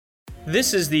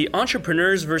This is the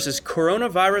Entrepreneurs vs.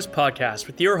 Coronavirus podcast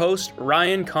with your host,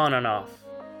 Ryan Kononoff.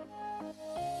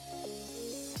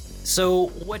 So,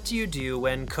 what do you do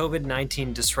when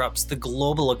COVID-19 disrupts the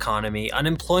global economy?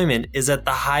 Unemployment is at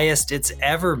the highest it's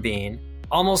ever been.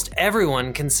 Almost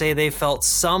everyone can say they felt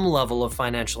some level of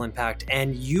financial impact,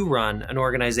 and you run an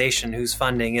organization whose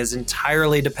funding is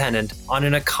entirely dependent on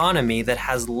an economy that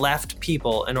has left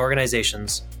people and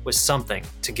organizations with something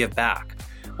to give back.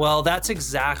 Well, that's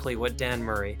exactly what Dan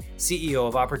Murray, CEO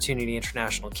of Opportunity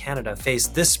International Canada,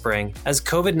 faced this spring as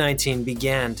COVID-19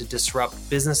 began to disrupt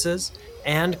businesses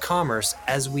and commerce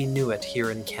as we knew it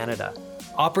here in Canada.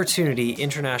 Opportunity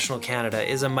International Canada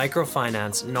is a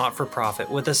microfinance not-for-profit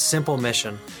with a simple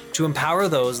mission to empower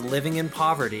those living in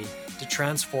poverty to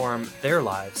transform their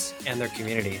lives and their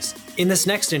communities. In this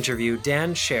next interview,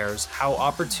 Dan shares how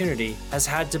Opportunity has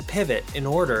had to pivot in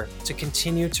order to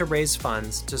continue to raise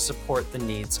funds to support the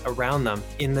needs around them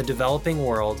in the developing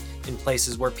world, in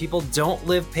places where people don't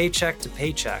live paycheck to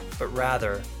paycheck, but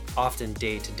rather often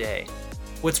day to day.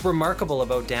 What's remarkable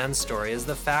about Dan's story is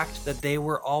the fact that they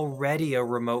were already a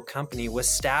remote company with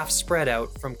staff spread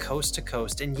out from coast to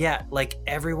coast, and yet, like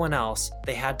everyone else,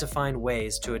 they had to find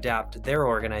ways to adapt their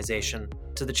organization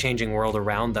to the changing world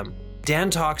around them.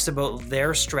 Dan talks about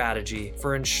their strategy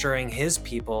for ensuring his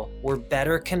people were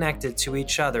better connected to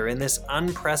each other in this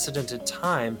unprecedented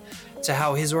time, to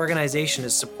how his organization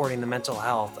is supporting the mental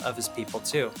health of his people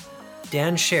too.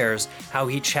 Dan shares how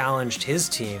he challenged his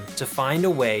team to find a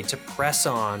way to press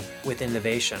on with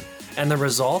innovation. And the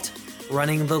result?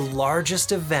 Running the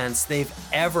largest events they've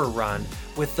ever run,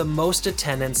 with the most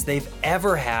attendance they've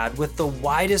ever had, with the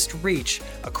widest reach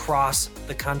across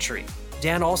the country.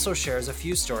 Dan also shares a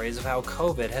few stories of how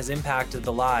COVID has impacted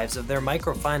the lives of their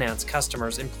microfinance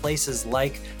customers in places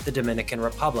like the Dominican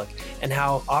Republic, and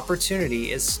how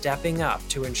Opportunity is stepping up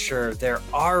to ensure there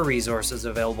are resources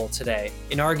available today,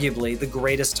 in arguably the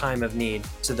greatest time of need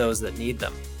to those that need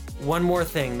them. One more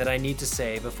thing that I need to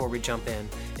say before we jump in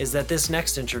is that this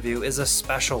next interview is a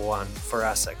special one for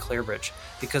us at ClearBridge,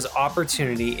 because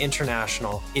Opportunity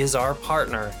International is our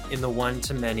partner in the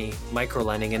one-to-many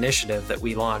microlending initiative that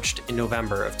we launched in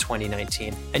November of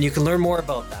 2019. And you can learn more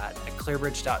about that at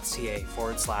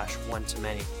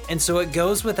clearbridge.ca/one-to-many. And so it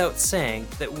goes without saying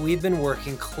that we've been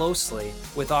working closely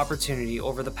with Opportunity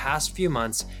over the past few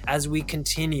months as we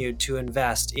continued to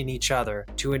invest in each other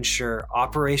to ensure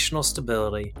operational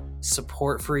stability,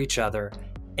 support for each other,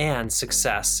 and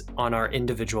success on our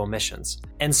individual missions.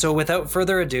 And so without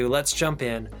further ado, let's jump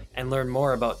in and learn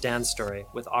more about Dan's story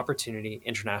with Opportunity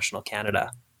International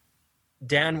Canada.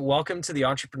 Dan, welcome to the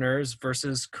Entrepreneurs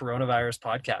vs. Coronavirus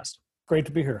podcast. Great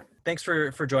to be here. Thanks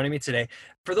for joining me today.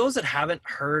 For those that haven't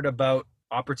heard about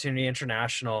Opportunity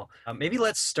International, maybe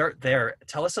let's start there.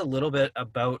 Tell us a little bit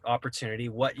about Opportunity,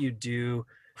 what you do.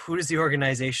 Who does the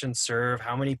organization serve?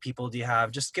 How many people do you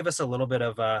have? Just give us a little bit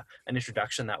of an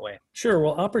introduction that way. Sure.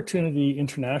 Well, Opportunity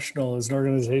International is an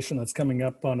organization that's coming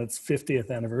up on its 50th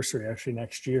anniversary, actually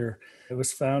next year. It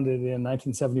was founded in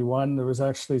 1971. There was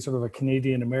actually sort of a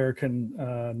Canadian-American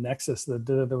nexus that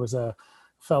did it. There was a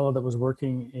fellow that was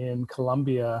working in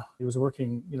Colombia. He was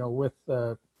working, with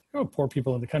poor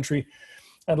people in the country.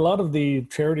 And a lot of the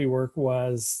charity work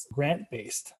was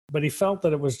grant-based, but he felt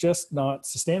that it was just not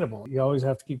sustainable. You always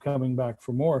have to keep coming back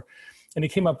for more. And he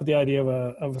came up with the idea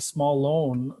of a small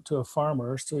loan to a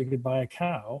farmer so he could buy a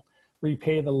cow,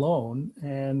 repay the loan,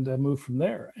 and move from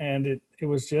there. And it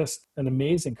was just an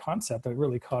amazing concept that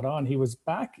really caught on. He was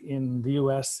back in the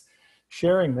US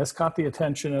sharing this, caught the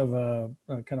attention of a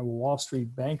kind of a Wall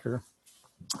Street banker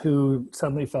who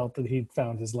suddenly felt that he'd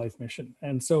found his life mission.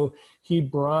 And so he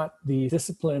brought the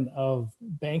discipline of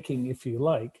banking, if you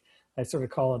like. I sort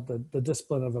of call it the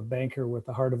discipline of a banker with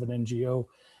the heart of an NGO.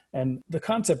 And the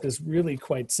concept is really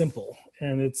quite simple.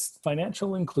 And it's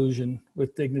financial inclusion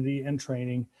with dignity and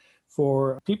training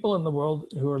for people in the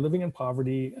world who are living in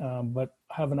poverty, but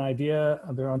have an idea,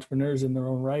 they're entrepreneurs in their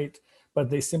own right,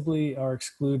 but they simply are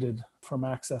excluded from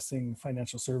accessing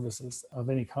financial services of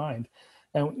any kind.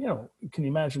 And, can you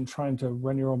imagine trying to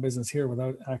run your own business here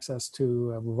without access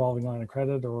to a revolving line of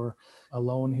credit or a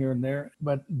loan here and there?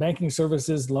 But banking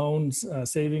services, loans,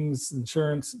 savings,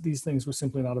 insurance, these things were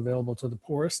simply not available to the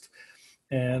poorest.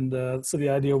 And so the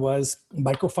idea was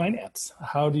microfinance.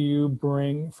 How do you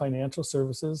bring financial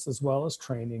services as well as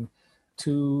training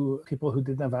to people who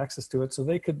didn't have access to it so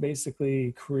they could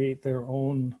basically create their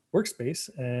own workspace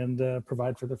and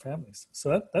provide for their families?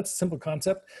 So that's a simple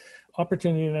concept.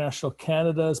 Opportunity International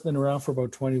Canada has been around for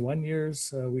about 21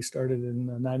 years. We started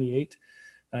in 98,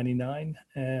 99,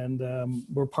 and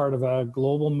we're part of a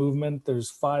global movement. There's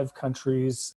 5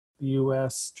 countries the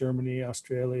US, Germany,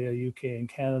 Australia, UK, and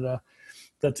Canada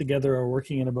that together are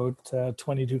working in about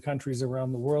 22 countries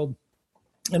around the world.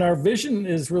 And our vision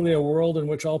is really a world in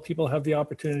which all people have the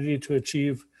opportunity to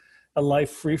achieve a life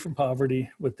free from poverty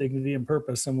with dignity and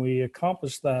purpose. And we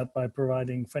accomplish that by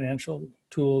providing financial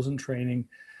tools and training,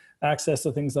 access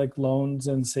to things like loans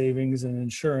and savings and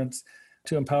insurance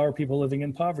to empower people living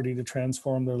in poverty to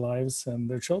transform their lives and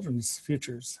their children's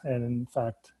futures, and in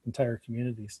fact, entire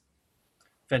communities.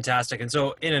 Fantastic. And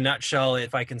so in a nutshell,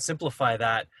 if I can simplify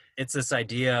that, it's this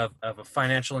idea of a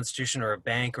financial institution or a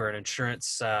bank or an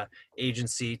insurance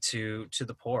agency to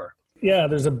the poor. Yeah,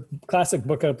 there's a classic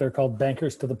book out there called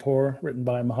Bankers to the Poor, written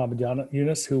by Muhammad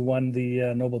Yunus, who won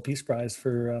the Nobel Peace Prize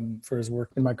for his work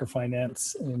in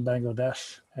microfinance in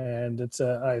Bangladesh. And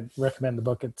I recommend the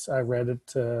book. I read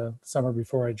it summer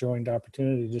before I joined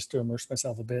Opportunity just to immerse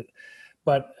myself a bit.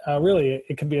 But really,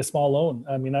 it can be a small loan.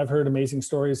 I mean, I've heard amazing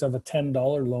stories of a $10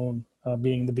 loan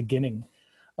being the beginning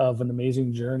of an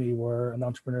amazing journey where an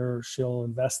entrepreneur, she'll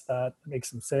invest that, make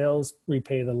some sales,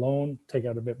 repay the loan, take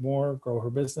out a bit more, grow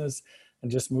her business, and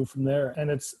just move from there.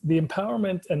 And it's the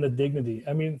empowerment and the dignity.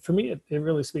 I mean, for me, it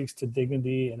really speaks to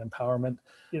dignity and empowerment.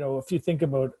 You know, if you think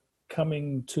about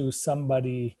coming to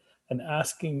somebody and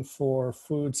asking for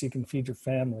food so you can feed your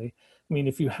family, I mean,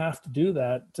 if you have to do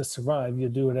that to survive, you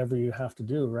do whatever you have to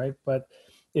do, right? But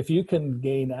if you can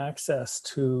gain access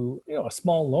to, you know, a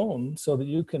small loan so that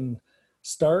you can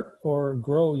start or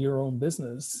grow your own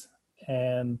business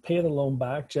and pay the loan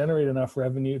back, generate enough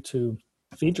revenue to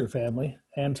feed your family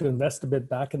and to invest a bit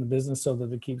back in the business so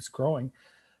that it keeps growing,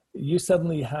 you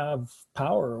suddenly have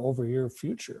power over your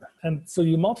future. And so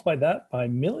you multiply that by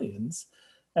millions,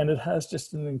 and it has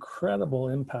just an incredible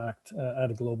impact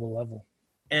at a global level.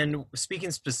 And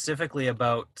speaking specifically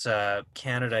about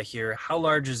Canada here, how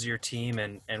large is your team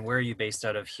and where are you based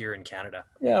out of here in Canada?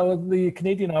 Yeah, well, the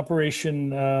Canadian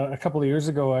operation a couple of years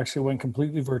ago actually went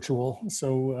completely virtual.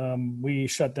 So we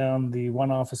shut down the one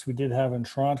office we did have in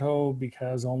Toronto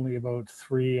because only about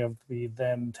 3 of the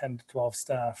then 10 to 12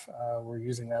 staff were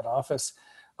using that office.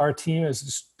 Our team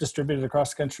is distributed across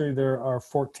the country. There are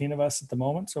 14 of us at the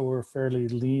moment, so we're a fairly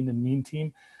lean and mean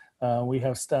team. We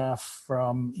have staff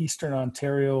from Eastern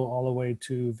Ontario all the way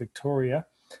to Victoria,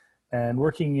 and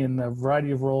working in a variety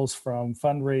of roles from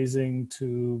fundraising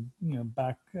to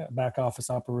back office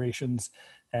operations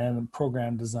and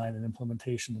program design and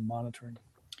implementation and monitoring.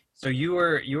 So you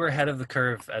were ahead of the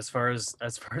curve as far as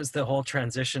the whole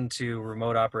transition to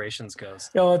remote operations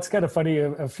goes. You know, it's kind of funny.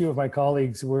 A few of my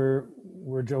colleagues were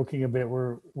joking a bit.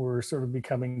 We're sort of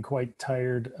becoming quite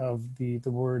tired of the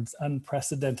words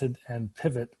unprecedented and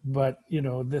pivot. But you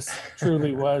know, this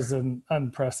truly was an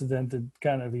unprecedented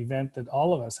kind of event that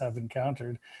all of us have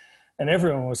encountered, and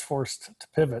everyone was forced to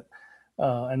pivot.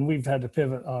 And we've had to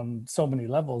pivot on so many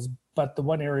levels, but the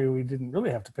one area we didn't really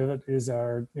have to pivot is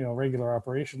our, regular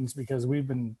operations, because I've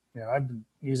been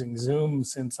using Zoom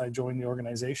since I joined the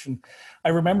organization. I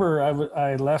remember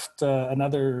I left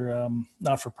another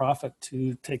not-for-profit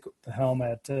to take the helm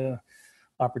at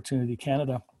Opportunity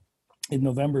Canada in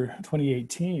November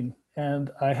 2018.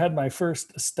 And I had my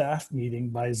first staff meeting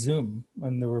by Zoom,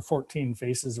 and there were 14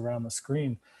 faces around the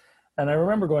screen. And I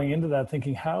remember going into that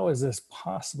thinking, how is this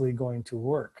possibly going to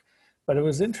work? But it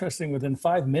was interesting. Within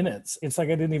 5 minutes, it's like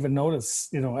I didn't even notice,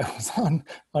 I was on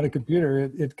a computer.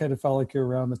 It kind of felt like you're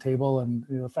around the table, and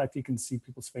the fact you can see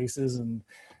people's faces and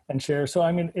share. So,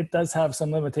 I mean, it does have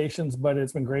some limitations, but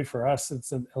it's been great for us.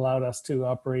 It's allowed us to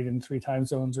operate in 3 time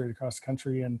zones right across the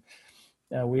country. And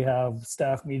we have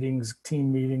staff meetings,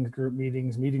 team meetings, group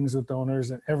meetings, meetings with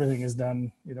donors, and everything is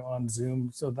done, on Zoom.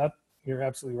 So that, you're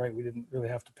absolutely right. We didn't really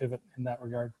have to pivot in that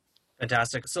regard.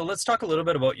 Fantastic. So let's talk a little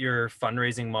bit about your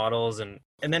fundraising models and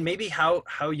then maybe how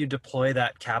you deploy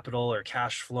that capital or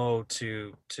cash flow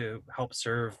to help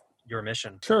serve your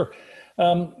mission. Sure.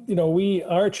 We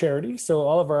are a charity, so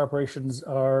all of our operations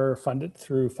are funded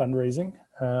through fundraising.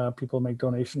 People make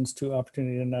donations to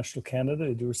Opportunity International Canada.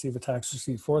 They do receive a tax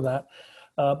receipt for that.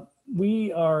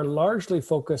 We are largely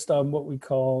focused on what we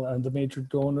call the major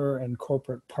donor and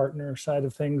corporate partner side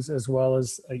of things, as well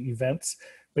as events.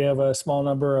 We have a small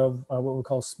number of what we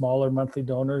call smaller monthly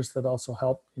donors that also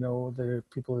help. They're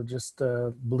people who just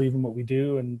believe in what we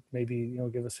do and maybe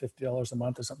give us $50 a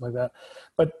month or something like that.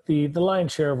 But the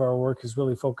lion's share of our work is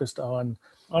really focused on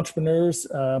entrepreneurs,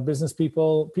 business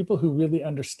people who really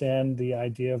understand the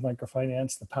idea of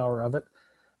microfinance, the power of it.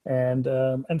 And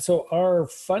so our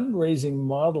fundraising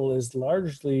model is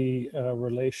largely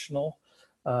relational.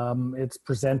 It's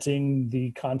presenting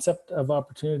the concept of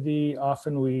opportunity.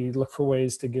 Often we look for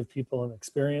ways to give people an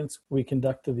experience. We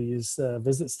conduct these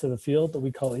visits to the field that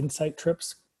we call insight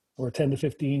trips, where 10 to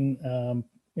 15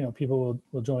 people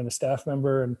will join a staff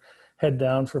member and head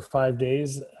down for 5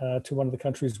 days to one of the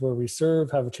countries where we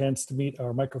serve, have a chance to meet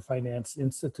our Microfinance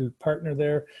Institute partner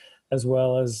there, as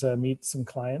well as meet some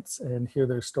clients and hear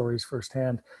their stories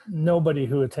firsthand. Nobody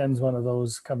who attends one of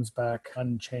those comes back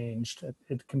unchanged.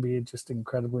 It can be just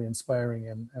incredibly inspiring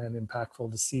and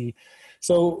impactful to see.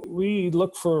 So we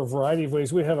look for a variety of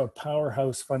ways. We have a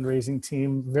powerhouse fundraising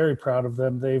team, very proud of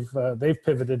them. They've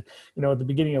pivoted. At the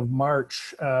beginning of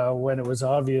March, when it was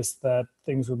obvious that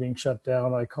things were being shut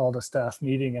down, I called a staff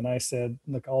meeting and I said,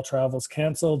 look, all travel's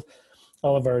canceled.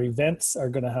 All of our events are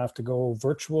going to have to go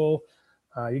virtual.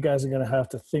 You guys are going to have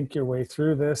to think your way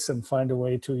through this and find a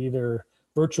way to either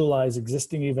virtualize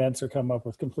existing events or come up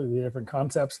with completely different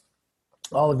concepts.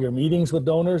 All of your meetings with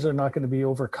donors are not going to be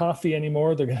over coffee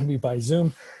anymore. They're going to be by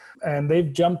Zoom. And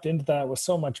they've jumped into that with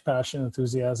so much passion and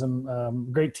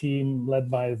enthusiasm. Great team led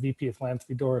by the VP of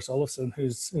Philanthropy, Doris Olafson, who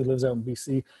lives out in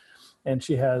BC. And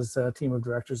she has a team of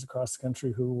directors across the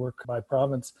country who work by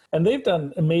province. And they've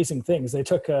done amazing things. They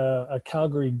took a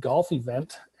Calgary golf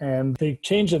event and they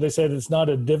changed it. They said it's not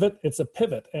a divot, it's a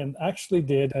pivot, and actually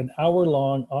did an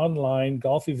hour-long online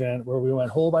golf event where we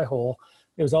went hole by hole.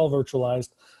 It was all virtualized,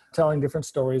 telling different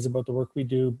stories about the work we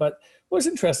do. But what was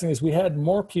interesting is we had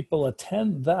more people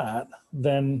attend that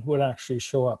than would actually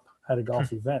show up at a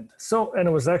golf event. And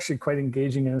it was actually quite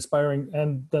engaging and inspiring.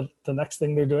 And the next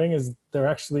thing they're doing is they're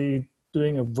actually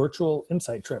doing a virtual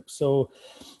insight trip. So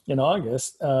in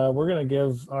August, we're going to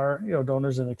give our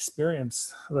donors an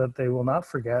experience that they will not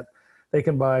forget. They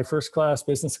can buy first class,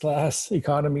 business class,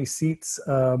 economy seats.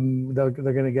 They're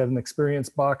going to get an experience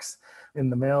box in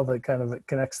the mail that kind of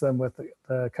connects them with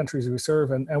the countries we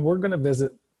serve. And we're going to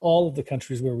visit all of the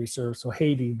countries where we serve. So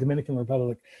Haiti, Dominican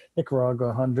Republic,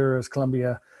 Nicaragua, Honduras,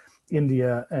 Colombia,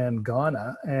 India, and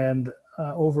Ghana. And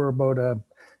over about a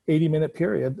 80-minute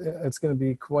period, it's going to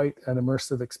be quite an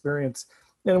immersive experience.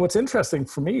 And what's interesting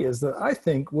for me is that I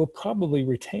think we'll probably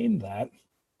retain that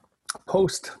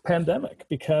post-pandemic,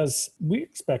 because we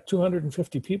expect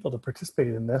 250 people to participate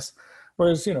in this,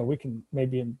 whereas we can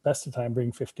maybe in best of time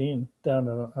bring 15 down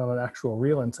on an actual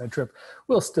real inside trip.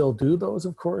 We'll still do those,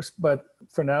 of course, but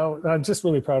for now, I'm just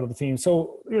really proud of the team.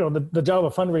 So the job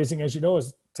of fundraising, as you know,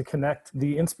 is to connect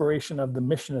the inspiration of the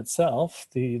mission itself,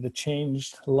 the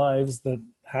changed lives that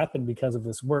happen because of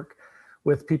this work,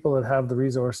 with people that have the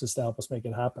resources to help us make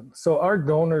it happen. So our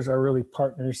donors are really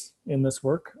partners in this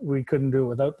work. We couldn't do it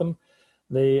without them.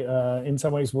 They, in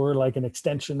some ways, were like an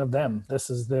extension of them. This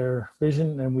is their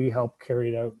vision, and we help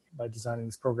carry it out by designing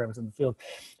these programs in the field.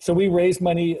 So we raise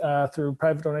money through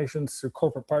private donations, through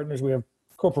corporate partners. We have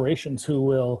corporations who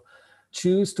will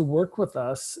choose to work with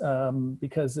us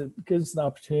because it gives an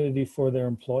opportunity for their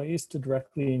employees to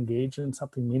directly engage in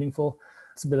something meaningful.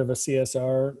 It's a bit of a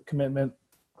CSR commitment,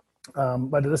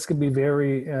 but this could be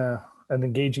very an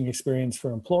engaging experience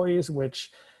for employees,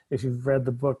 which, if you've read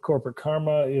the book Corporate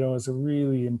Karma, is a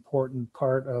really important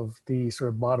part of the sort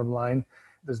of bottom line.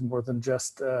 There's more than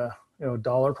just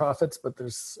dollar profits, but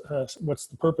there's what's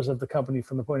the purpose of the company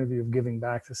from the point of view of giving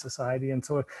back to society. And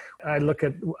so I look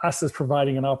at us as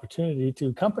providing an opportunity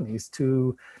to companies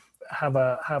to have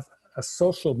a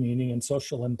social meaning and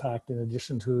social impact, in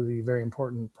addition to the very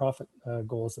important profit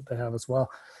goals that they have as well.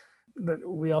 But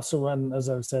we also run, as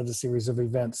I've said, a series of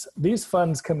events. These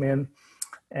funds come in,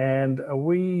 and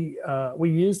we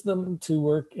use them to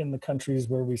work in the countries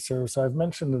where we serve. So I've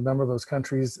mentioned a number of those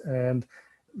countries, and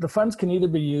the funds can either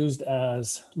be used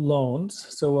as loans.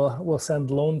 So we'll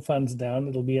send loan funds down.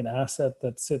 It'll be an asset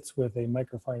that sits with a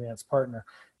microfinance partner.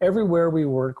 Everywhere we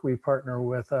work, we partner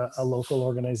with a local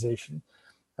organization,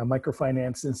 a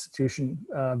microfinance institution.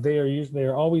 They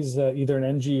are always either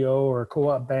an NGO or a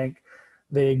co-op bank.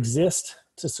 They exist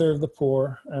to serve the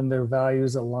poor, and their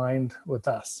values aligned with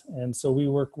us. And so we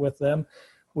work with them.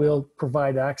 We'll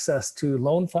provide access to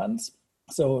loan funds.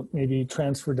 So maybe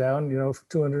transfer down,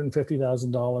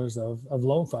 $250,000 of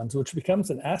loan funds, which becomes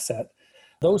an asset.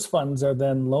 Those funds are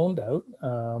then loaned out.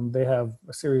 They have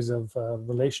a series of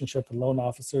relationship and loan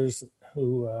officers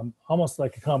who, almost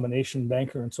like a combination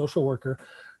banker and social worker,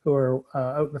 who are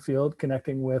out in the field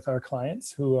connecting with our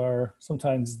clients, who are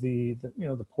sometimes the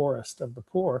poorest of the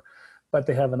poor, but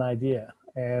they have an idea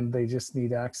and they just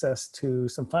need access to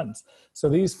some funds. So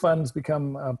these funds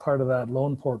become a part of that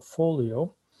loan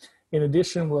portfolio. In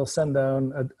addition, we'll send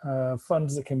down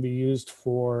funds that can be used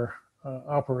for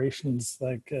operations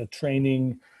like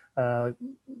training,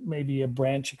 maybe a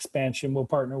branch expansion. We'll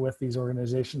partner with these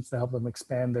organizations to help them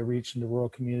expand their reach into rural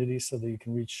communities so that you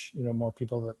can reach more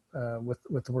people that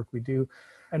with the work we do.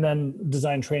 And then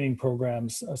design training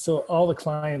programs. So all the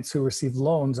clients who receive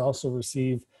loans also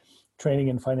receive training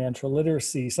in financial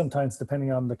literacy. Sometimes,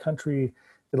 depending on the country,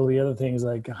 it'll be other things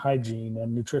like hygiene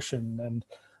and nutrition and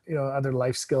other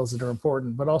life skills that are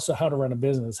important, but also how to run a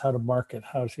business, how to market,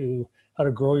 how to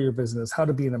grow your business, how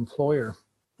to be an employer.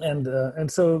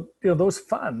 And so those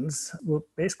funds will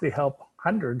basically help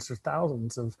hundreds or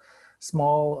thousands of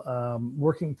small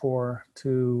working poor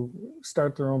to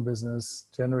start their own business,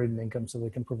 generate an income so they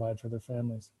can provide for their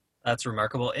families. That's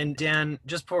remarkable. And Dan,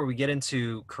 just before we get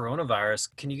into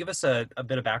coronavirus, can you give us a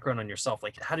bit of background on yourself?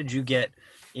 Like, how did you get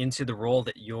into the role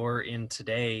that you're in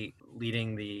today,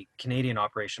 leading the Canadian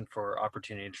operation for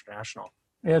Opportunity International?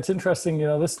 Yeah, it's interesting.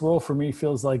 This role for me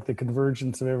feels like the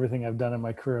convergence of everything I've done in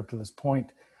my career up to this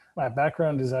point. My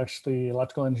background is actually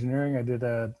electrical engineering. I did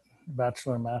a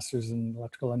bachelor and master's in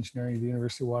electrical engineering at the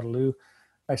University of Waterloo.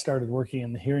 I started working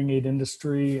in the hearing aid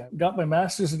industry, got my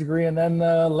master's degree, and then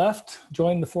left,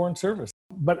 joined the Foreign Service.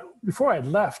 But before I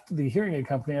left the hearing aid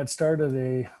company, I'd started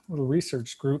a little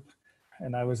research group,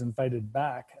 and I was invited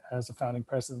back as a founding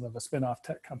president of a spin-off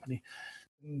tech company.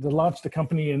 They launched a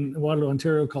company in Waterloo,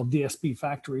 Ontario called DSP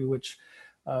Factory, which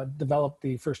developed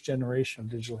the first generation of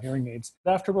digital hearing aids.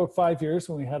 After about 5 years,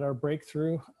 when we had our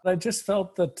breakthrough, I just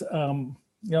felt that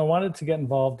I wanted to get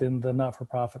involved in the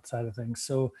not-for-profit side of things.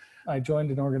 So I joined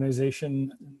an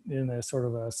organization in a sort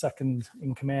of a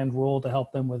second-in-command role to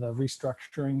help them with a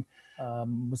restructuring.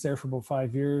 Was there for about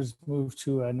 5 years, moved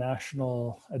to a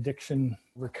national addiction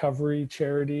recovery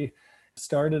charity,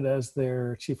 started as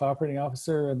their chief operating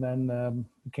officer, and then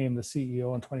became the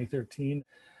CEO in 2013.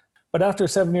 But after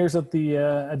 7 years at the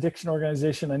addiction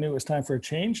organization, I knew it was time for a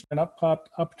change. And up popped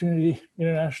Opportunity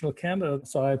International Canada.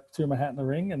 So I threw my hat in the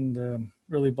ring and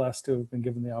really blessed to have been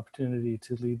given the opportunity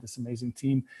to lead this amazing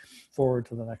team forward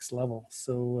to the next level.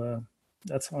 So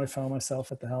that's how I found myself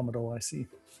at the helm at OIC.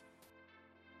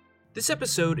 This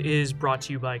episode is brought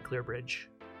to you by ClearBridge.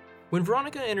 When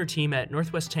Veronica and her team at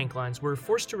Northwest Tank Lines were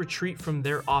forced to retreat from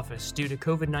their office due to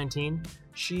COVID-19,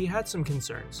 she had some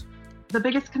concerns. The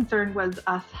biggest concern was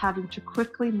us having to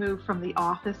quickly move from the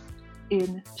office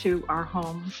into our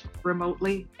homes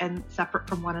remotely and separate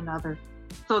from one another.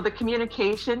 So the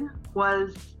communication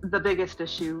was the biggest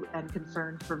issue and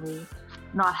concern for me.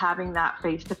 Not having that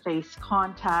face-to-face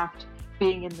contact,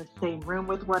 being in the same room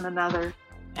with one another,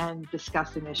 and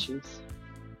discussing issues.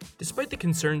 Despite the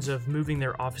concerns of moving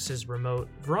their offices remote,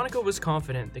 Veronica was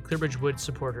confident that ClearBridge would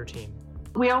support her team.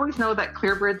 We always know that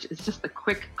ClearBridge is just a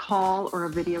quick call or a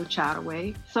video chat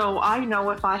away. So I know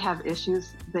if I have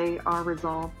issues, they are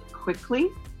resolved quickly.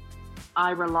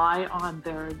 I rely on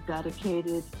their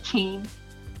dedicated team.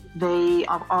 They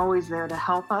are always there to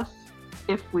help us.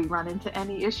 If we run into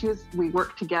any issues, we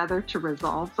work together to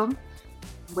resolve them.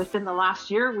 Within the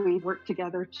last year, we worked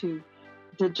together to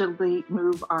digitally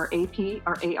move our AP,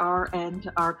 our AR, and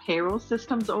our payroll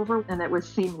systems over, and it was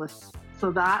seamless.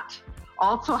 So that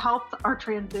also helped our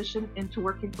transition into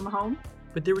working from home.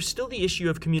 But there was still the issue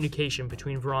of communication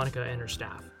between Veronica and her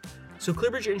staff. So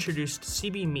ClearBridge introduced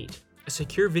CB Meet, a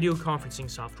secure video conferencing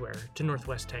software, to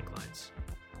Northwest Tank Lines.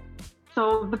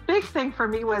 So the big thing for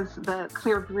me was the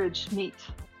ClearBridge Meet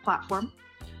platform.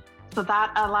 So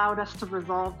that allowed us to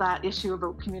resolve that issue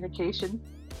about communication.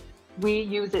 We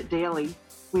use it daily.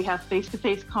 We have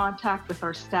face-to-face contact with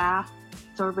our staff,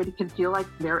 so everybody can feel like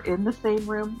they're in the same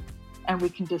room, and we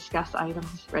can discuss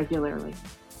items regularly.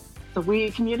 So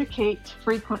we communicate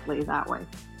frequently that way.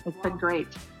 It's been great.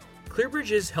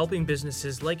 ClearBridge is helping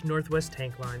businesses like Northwest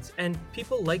Tank Lines and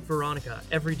people like Veronica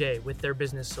every day with their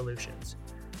business solutions.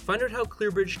 Find out how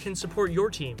ClearBridge can support your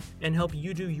team and help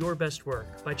you do your best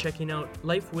work by checking out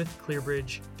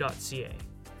lifewithclearbridge.ca.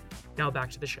 Now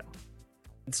back to the show.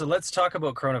 So let's talk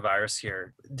about coronavirus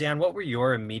here. Dan, what were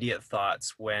your immediate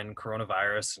thoughts when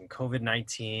coronavirus and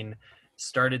COVID-19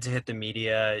 started to hit the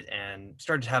media and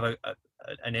started to have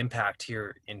an impact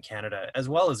here in Canada as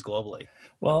well as globally?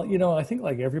 Well, I think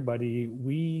like everybody,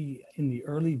 we in the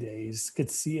early days could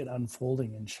see it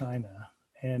unfolding in China.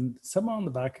 And somehow in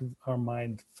the back of our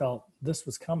mind felt this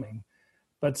was coming.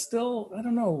 But still, I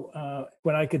don't know,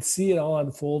 when I could see it all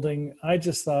unfolding, I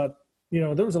just thought,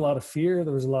 there was a lot of fear.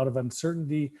 There was a lot of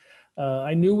uncertainty.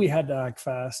 I knew we had to act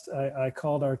fast. I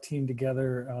called our team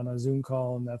together on a Zoom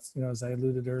call. And that's, as I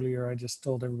alluded earlier, I just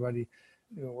told everybody,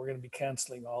 we're going to be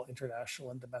canceling all international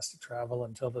and domestic travel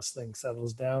until this thing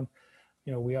settles down.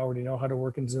 We already know how to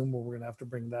work in Zoom, but we're going to have to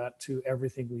bring that to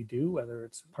everything we do, whether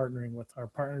it's partnering with our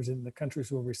partners in the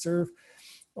countries where we serve,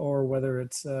 or whether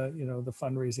it's, the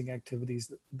fundraising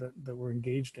activities that we're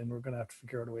engaged in. We're going to have to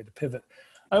figure out a way to pivot.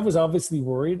 I was obviously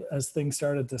worried as things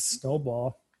started to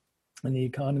snowball and the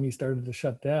economy started to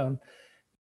shut down.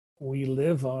 we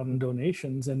live on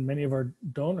donations, and many of our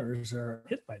donors are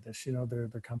hit by this. Their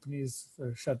companies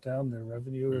are shut down, their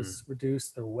revenue is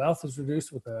reduced, their wealth is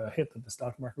reduced with a hit that the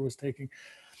stock market was taking.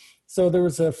 So there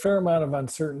was a fair amount of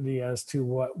uncertainty as to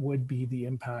what would be the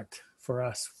impact for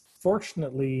us.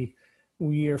 Fortunately,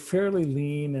 we are fairly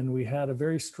lean and we had a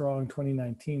very strong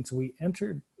 2019. So we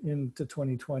entered into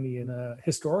 2020 in a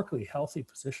historically healthy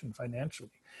position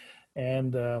financially.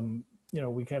 And,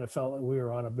 we kind of felt like we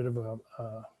were on a bit of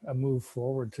a move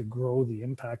forward to grow the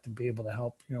impact and be able to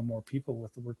help, more people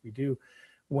with the work we do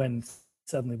when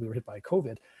suddenly we were hit by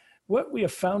COVID. What we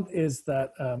have found is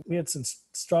that we had some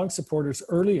strong supporters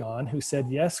early on who said,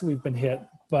 yes, we've been hit,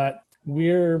 but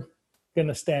we're going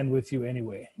to stand with you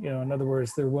anyway. In other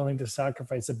words, they're willing to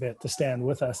sacrifice a bit to stand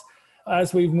with us.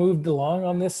 As we've moved along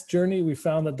on this journey, we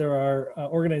found that there are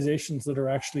organizations that are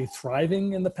actually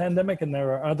thriving in the pandemic, and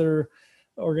there are other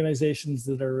organizations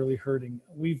that are really hurting.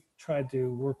 We've tried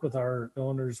to work with our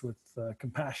donors with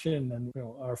compassion, and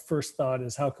our first thought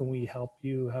is, how can we help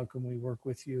you? How can we work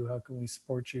with you? How can we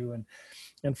support you?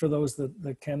 And for those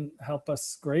that can help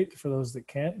us, great. For those that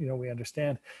can't, we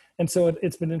understand. And so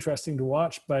it's been interesting to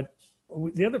watch. But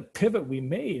the other pivot we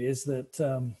made is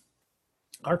that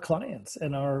our clients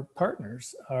and our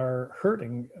partners are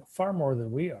hurting far more than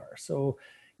we are. So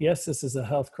yes, this is a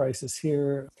health crisis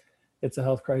here. It's a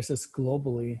health crisis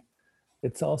globally.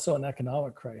 It's also an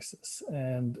economic crisis,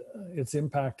 and it's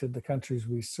impacted the countries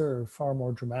we serve far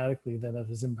more dramatically than it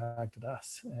has impacted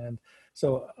us. And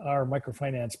so our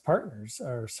microfinance partners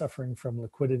are suffering from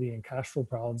liquidity and cash flow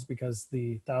problems because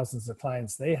the thousands of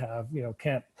clients they have,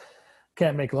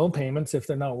 can't make loan payments if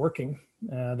they're not working.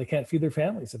 They can't feed their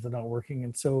families if they're not working.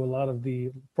 And so a lot of the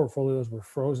portfolios were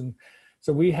frozen.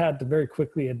 So we had to very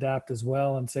quickly adapt as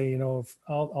well and say, if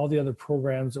all the other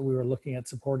programs that we were looking at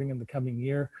supporting in the coming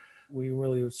year, we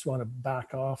really just want to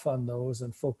back off on those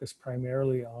and focus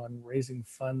primarily on raising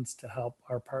funds to help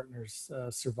our partners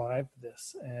survive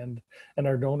this. And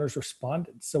our donors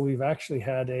responded. So we've actually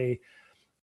had a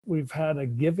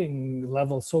giving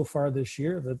level so far this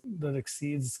year that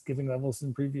exceeds giving levels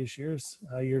in previous years,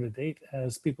 year to date,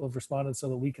 as people have responded, so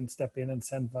that we can step in and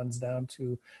send funds down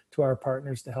to our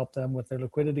partners to help them with their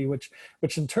liquidity, which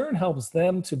in turn helps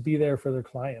them to be there for their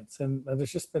clients. And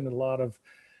there's just been a lot of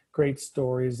great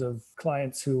stories of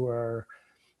clients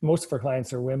most of our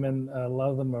clients are women. A lot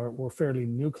of them were fairly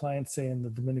new clients, say in the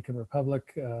Dominican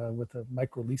Republic, with the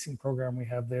micro leasing program we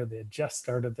have there. They had just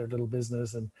started their little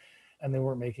business and they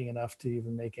weren't making enough to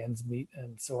even make ends meet.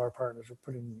 And so our partners were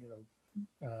putting,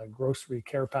 grocery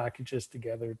care packages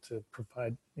together to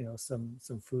provide, some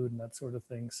food and that sort of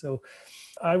thing. So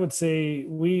I would say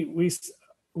we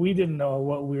didn't know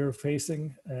what we were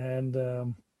facing,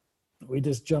 and we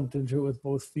just jumped into it with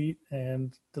both feet,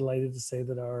 and delighted to say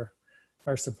that our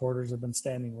supporters have been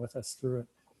standing with us through it.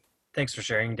 Thanks for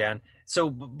sharing, Dan.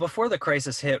 So before the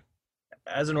crisis hit,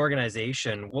 as an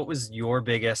organization, what was your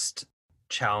biggest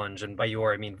challenge? And by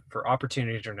your, I mean for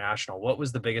Opportunity International, what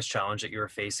was the biggest challenge that you were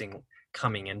facing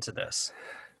coming into this?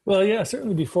 Well, yeah,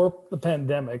 certainly before the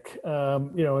pandemic,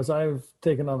 as I've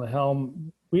taken on the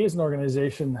helm, we as an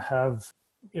organization have,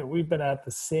 we've been at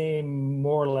the same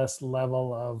more or less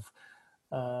level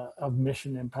of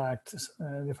mission impact.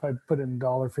 And if I put it in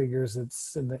dollar figures,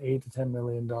 it's in the $8 to $10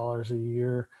 million a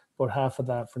year. About half of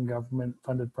that from government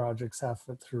funded projects, half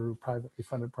of it through privately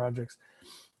funded projects.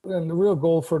 And the real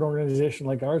goal for an organization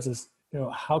like ours is,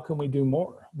 how can we do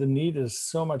more? The need is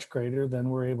so much greater than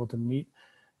we're able to meet.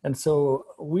 And so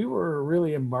we were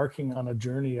really embarking on a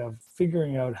journey of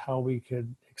figuring out how we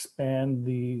could expand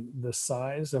the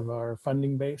size of our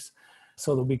funding base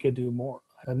so that we could do more.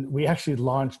 And we actually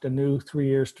launched a new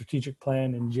 3-year strategic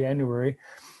plan in January,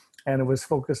 and it was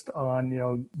focused on,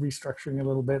 restructuring a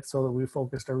little bit so that we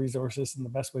focused our resources in the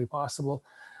best way possible,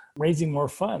 raising more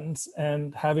funds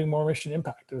and having more mission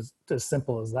impact. It was as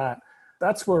simple as that.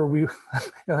 That's where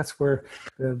that's where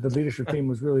the leadership team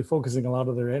was really focusing a lot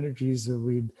of their energies.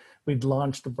 We'd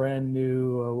launched a brand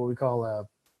new, what we call a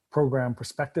program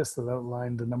prospectus that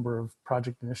outlined a number of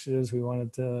project initiatives we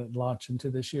wanted to launch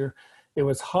into this year. It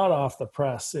was hot off the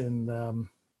press in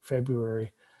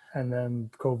February, and then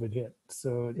COVID hit.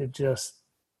 So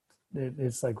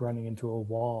it's like running into a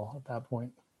wall at that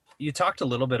point. You talked a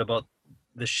little bit about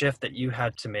the shift that you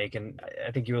had to make, and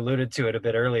I think you alluded to it a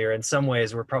bit earlier. In some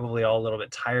ways, we're probably all a little bit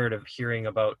tired of hearing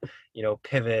about,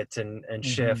 pivot and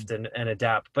shift and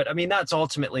adapt. But I mean, that's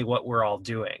ultimately what we're all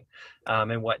doing,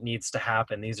 and what needs to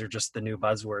happen. These are just the new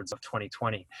buzzwords of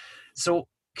 2020. So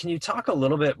can you talk a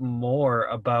little bit more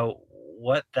about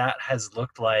what that has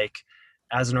looked like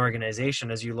as an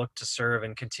organization, as you look to serve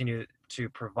and continue to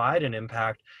provide an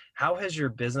impact? How has your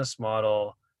business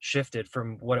model shifted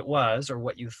from what it was or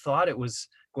what you thought it was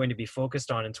going to be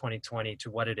focused on in 2020 to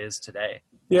what it is today?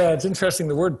 Yeah, it's interesting.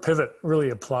 The word pivot really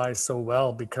applies so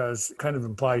well because it kind of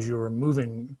implies you were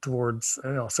moving towards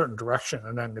a certain direction,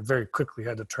 and then very quickly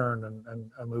had to turn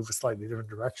and move a slightly different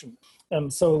direction.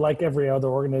 And so, like every other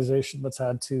organization that's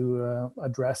had to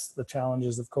address the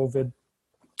challenges of COVID,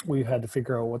 we've had to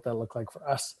figure out what that looked like for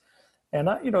us. And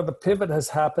the pivot has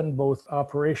happened both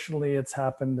operationally. It's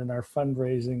happened in our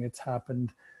fundraising. It's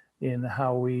happened in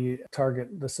how we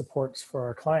target the supports for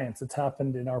our clients. It's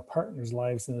happened in our partners'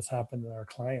 lives, and it's happened in our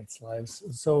clients' lives.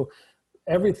 So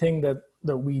everything that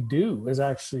we do has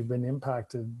actually been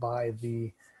impacted by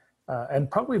and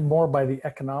probably more by the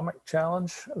economic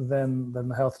challenge than the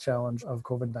health challenge of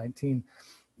COVID-19.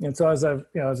 And so as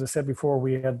I said before,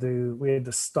 we had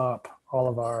to stop all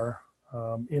of our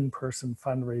in-person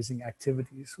fundraising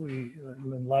activities. A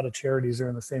lot of charities are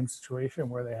in the same situation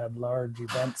where they had large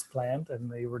events planned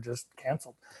and they were just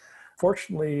canceled.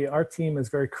 Fortunately, our team is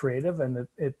very creative, and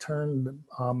it turned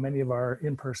many of our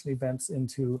in-person events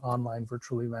into online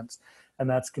virtual events, and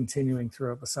that's continuing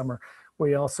throughout the summer.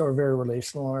 We also are very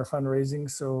relational in our fundraising.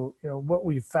 So, what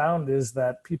we've found is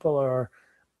that people are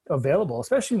available,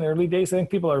 especially in the early days. I think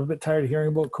people are a bit tired of hearing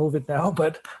about COVID now,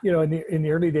 but in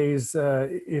the early days,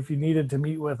 if you needed to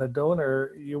meet with a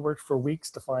donor, you worked for weeks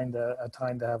to find a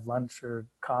time to have lunch or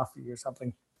coffee or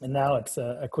something. And now it's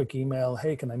a quick email,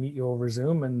 hey, can I meet you over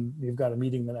Zoom? And you've got a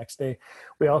meeting the next day.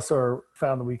 We also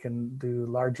found that we can do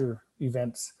larger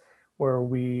events where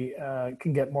we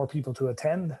can get more people to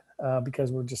attend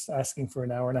because we're just asking for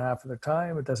an hour and a half of their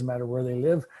time. It doesn't matter where they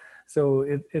live. So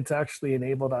it's actually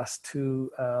enabled us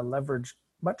to leverage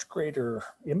much greater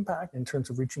impact in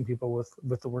terms of reaching people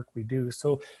with the work we do.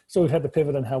 So we've had to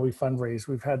pivot on how we fundraise.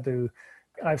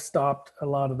 I've stopped a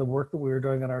lot of the work that we were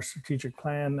doing on our strategic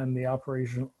plan and the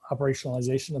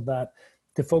operationalization of that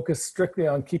to focus strictly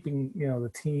on keeping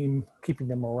the team, keeping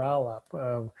the morale up.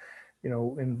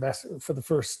 Invest for the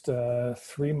first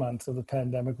 3 months of the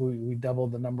pandemic, we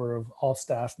doubled the number of all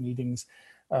staff meetings.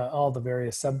 All the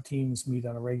various sub-teams meet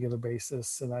on a regular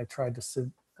basis, and I tried to sit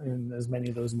in as many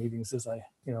of those meetings as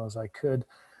I could.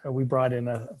 We brought in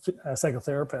a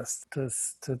psychotherapist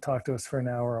to talk to us for an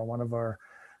hour on one of our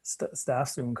staff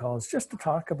Zoom calls, just to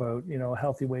talk about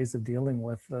healthy ways of dealing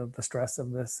with the stress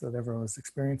of this that everyone was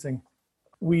experiencing.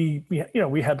 We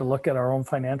had to look at our own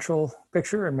financial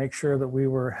picture and make sure that we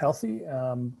were healthy.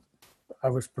 I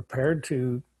was prepared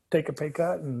to take a pay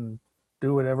cut and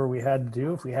do whatever we had to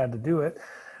do if we had to do it.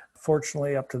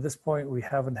 Fortunately, up to this point, we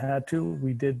haven't had to.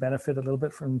 We did benefit a little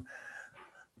bit from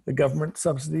the government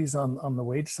subsidies on the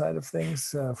wage side of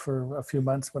things for a few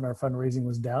months when our fundraising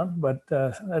was down. But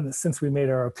and since we made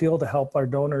our appeal to help our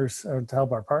donors, or to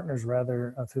help our partners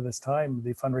rather, through this time,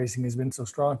 the fundraising has been so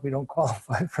strong we don't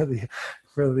qualify for the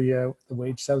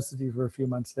wage subsidy for a few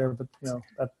months there. But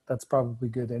that's probably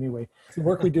good anyway. The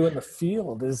work we do in the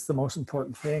field is the most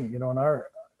important thing.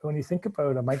 When you think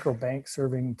about a micro bank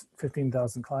serving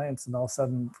 15,000 clients and all of a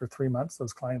sudden for 3 months,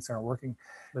 those clients aren't working,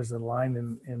 there's a line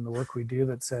in the work we do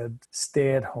that said,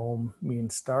 stay at home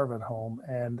means starve at home.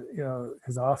 And,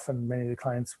 because often many of the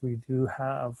clients we do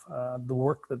have, the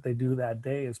work that they do that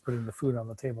day is putting the food on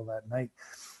the table that night.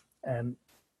 And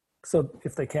so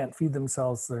if they can't feed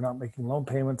themselves, they're not making loan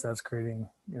payments. That's creating,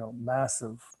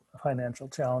 massive financial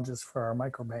challenges for our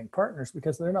microbank partners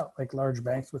because they're not like large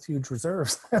banks with huge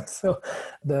reserves. So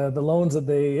the loans that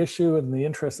they issue and the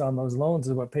interest on those loans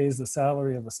is what pays the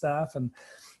salary of the staff. And,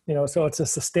 so it's a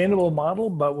sustainable model,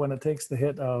 but when it takes the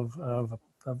hit of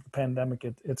the pandemic,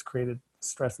 it's created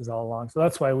stresses all along. So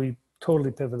that's why we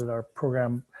totally pivoted our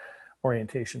program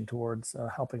orientation towards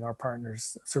helping our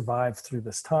partners survive through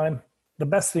this time. The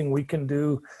best thing we can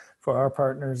do for our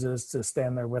partners is to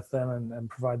stand there with them and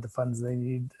provide the funds they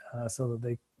need so that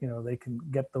they can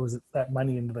get that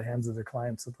money into the hands of their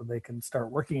clients so that they can start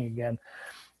working again.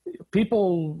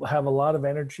 People have a lot of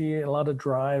energy, a lot of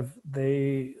drive.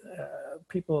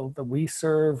 People that we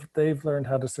serve, they've learned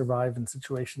how to survive in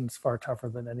situations far tougher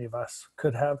than any of us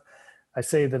could have. I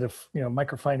say that if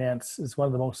microfinance is one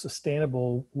of the most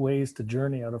sustainable ways to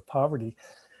journey out of poverty.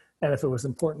 And if it was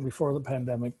important before the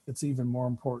pandemic, it's even more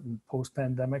important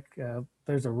post-pandemic.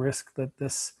 There's a risk that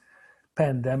this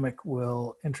pandemic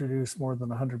will introduce more than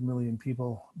 100 million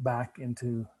people back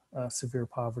into severe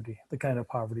poverty, the kind of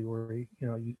poverty where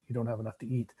you don't have enough to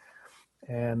eat.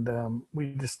 And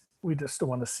we just don't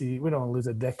want to we don't want to lose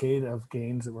a decade of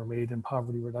gains that were made in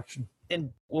poverty reduction.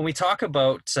 And when we talk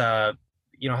about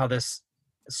how this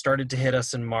started to hit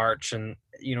us in March, and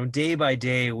day by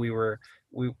day we were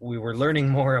learning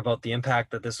more about the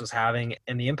impact that this was having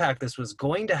and the impact this was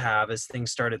going to have as things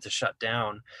started to shut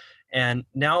down. And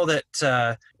now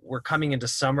that we're coming into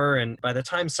summer, and by the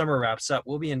time summer wraps up,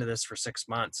 we'll be into this for 6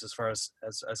 months as far as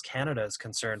Canada is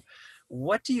concerned.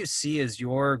 What do you see as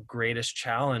your greatest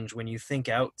challenge when you think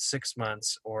out 6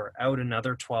 months or out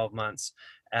another 12 months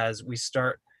as we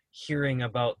start hearing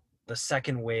about the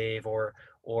second wave, or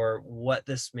what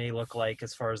this may look like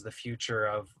as far as the future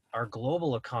of our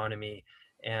global economy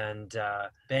and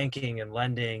banking and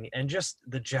lending and just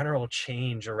the general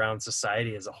change around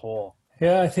society as a whole?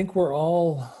 Yeah, I think we're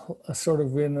all sort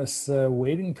of in this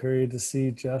waiting period to see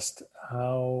just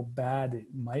how bad it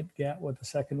might get with the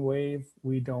second wave.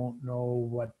 We don't know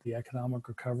what the economic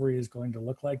recovery is going to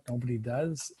look like. Nobody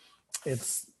does.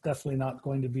 It's definitely not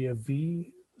going to be a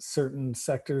V. Certain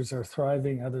sectors are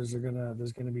thriving, others are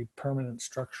there's gonna be permanent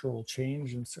structural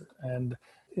change, and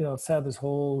it's had this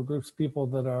whole groups of people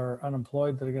that are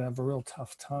unemployed that are gonna have a real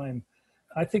tough time.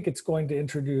 I think it's going to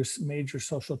introduce major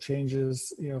social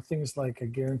changes, things like a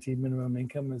guaranteed minimum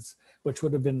income which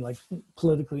would have been like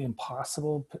politically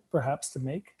impossible perhaps to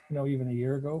make, even a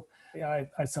year ago. Yeah,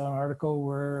 I saw an article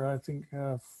where I think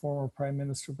former Prime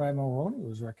Minister Brian Mulroney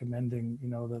was recommending,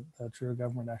 that the Trudeau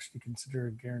government actually consider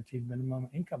a guaranteed minimum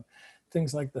income.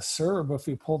 Things like the CERB, if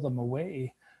we pull them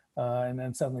away, and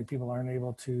then suddenly people aren't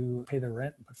able to pay their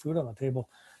rent and put food on the table,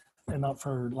 and not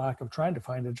for lack of trying to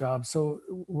find a job. So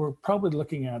we're probably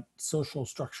looking at social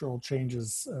structural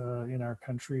changes in our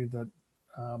country that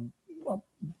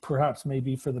perhaps may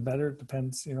be for the better. It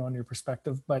depends, on your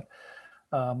perspective. But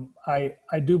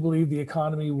I do believe the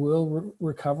economy will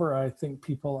recover. I think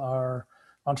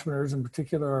entrepreneurs in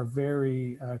particular, are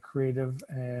very creative,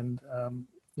 and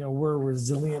we're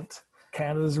resilient.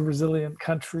 Canada's a resilient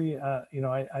country.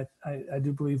 I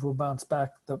do believe we'll bounce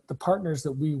back. The partners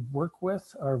that we work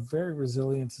with are very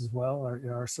resilient as well,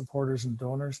 our supporters and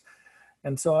donors.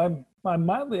 And so I'm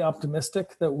mildly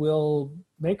optimistic that we'll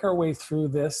make our way through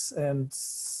this and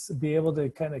be able to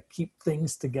kind of keep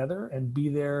things together and be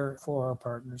there for our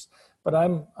partners. But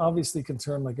I'm obviously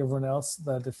concerned, like everyone else,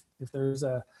 that if there's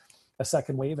a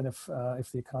second wave, and if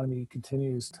the economy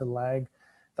continues to lag,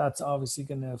 that's obviously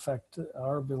going to affect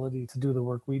our ability to do the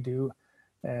work we do.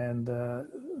 And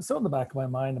so in the back of my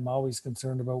mind, I'm always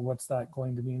concerned about what's that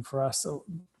going to mean for us. So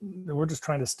we're just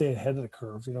trying to stay ahead of the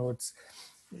curve.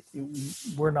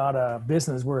 We're not a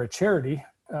business, we're a charity.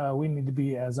 We need to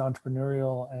be as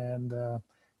entrepreneurial and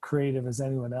creative as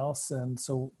anyone else. And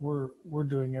so we're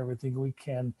doing everything we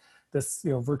can. This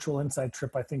virtual inside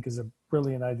trip, I think, is a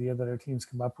brilliant idea that our teams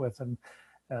come up with. And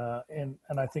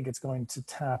I think it's going to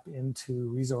tap into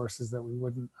resources that we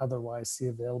wouldn't otherwise see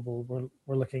available.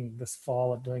 We're looking this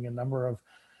fall at doing a number of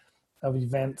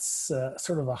events,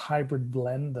 sort of a hybrid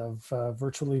blend of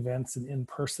virtual events and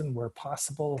in-person where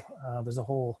possible. There's a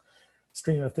whole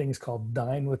stream of things called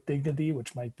Dine with Dignity,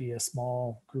 which might be a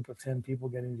small group of 10 people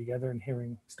getting together and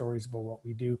hearing stories about what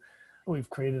we do. We've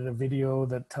created a video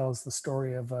that tells the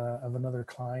story of another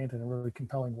client in a really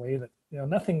compelling way that,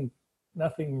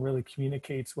 nothing really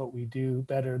communicates what we do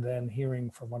better than hearing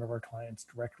from one of our clients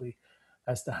directly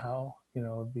as to how,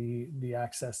 the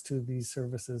access to these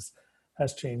services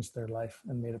has changed their life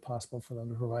and made it possible for them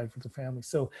to provide for their family.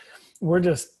 So we're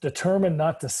just determined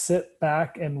not to sit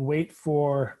back and wait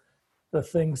for the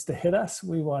things to hit us.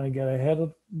 We want to get ahead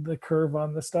of the curve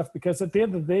on this stuff, because at the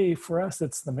end of the day, for us,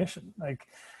 it's the mission. Like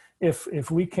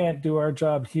if we can't do our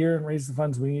job here and raise the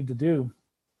funds we need to do,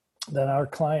 then our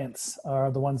clients are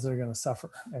the ones that are going to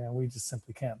suffer. And we just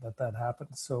simply can't let that happen.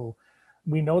 So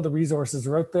we know the resources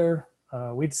are out there.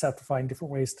 We just have to find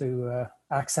different ways to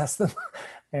access them.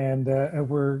 And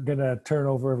we're going to turn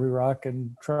over every rock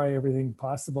and try everything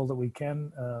possible that we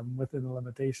can within the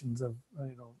limitations of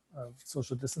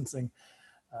social distancing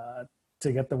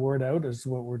to get the word out is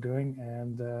what we're doing,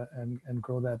 and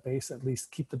grow that base, at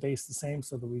least keep the base the same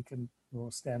so that we can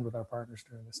stand with our partners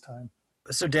during this time.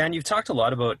 So Dan, you've talked a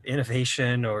lot about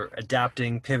innovation or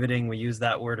adapting, pivoting. We use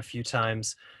that word a few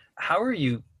times. How are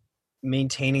you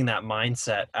maintaining that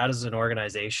mindset as an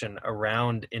organization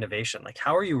around innovation? Like,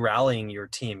 how are you rallying your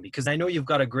team? Because I know you've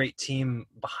got a great team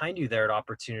behind you there at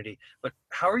Opportunity, but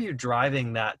how are you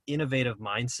driving that innovative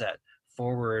mindset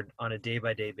forward on a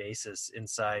day-by-day basis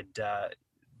inside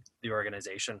the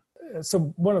organization?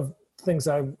 So one of the things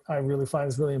I really find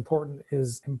is really important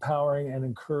is empowering and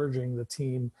encouraging the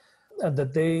team,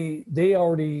 that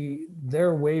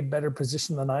they're way better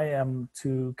positioned than I am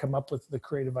to come up with the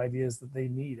creative ideas that they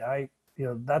need.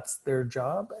 That's their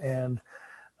job, and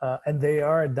they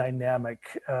are a dynamic,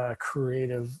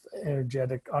 creative,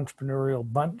 energetic, entrepreneurial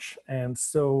bunch. And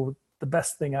so the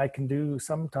best thing I can do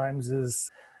sometimes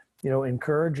is,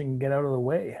 encourage and get out of the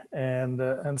way. And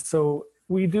so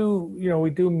we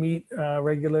do meet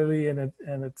regularly, and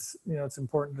it's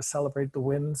important to celebrate the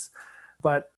wins.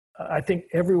 But I think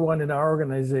everyone in our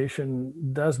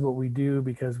organization does what we do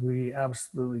because we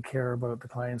absolutely care about the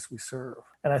clients we serve.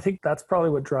 And I think that's probably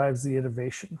what drives the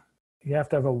innovation. You have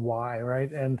to have a why,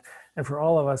 right? And for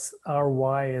all of us, our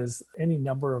why is any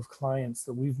number of clients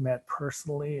that we've met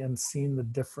personally and seen the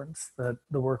difference that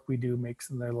the work we do makes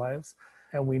in their lives.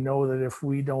 And we know that if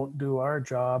we don't do our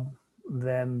job,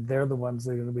 then they're the ones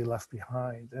that are going to be left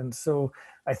behind. And so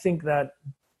I think that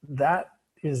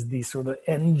is the sort of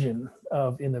engine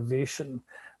of innovation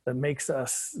that makes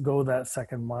us go that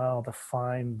second mile to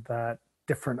find that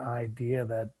different idea,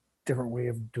 that different way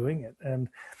of doing it. And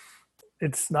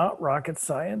it's not rocket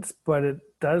science, but it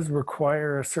does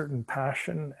require a certain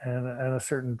passion and a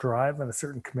certain drive and a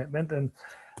certain commitment. And,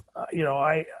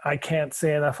 I can't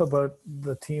say enough about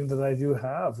the team that I do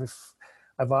have.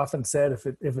 I've often said if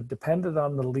it depended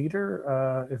on the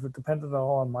leader, if it depended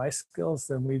all on my skills,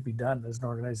 then we'd be done as an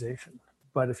organization.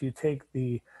 But if you take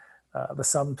the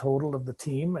sum total of the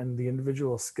team and the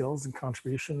individual skills and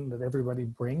contribution that everybody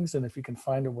brings, and if you can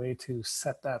find a way to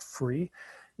set that free,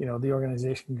 the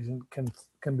organization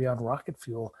can be on rocket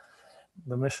fuel.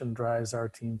 The mission drives our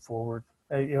team forward.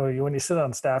 When you sit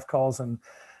on staff calls and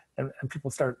people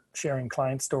start sharing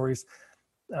client stories,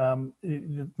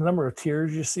 the number of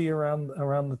tears you see around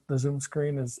the Zoom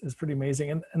screen is pretty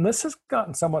amazing. And this has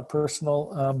gotten somewhat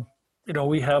personal.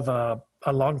 We have a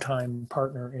longtime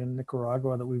partner in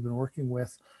Nicaragua that we've been working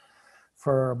with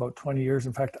for about 20 years.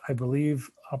 In fact, I believe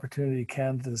Opportunity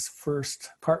Canada's first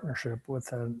partnership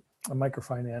with a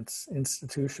microfinance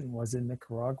institution was in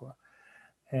Nicaragua.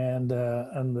 And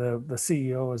the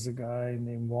CEO is a guy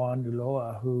named Juan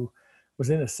Ulloa, who was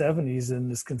in his 70s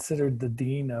and is considered the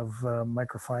dean of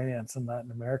microfinance in Latin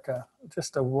America.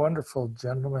 Just a wonderful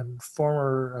gentleman,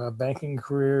 former banking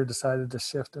career, decided to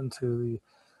shift into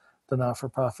the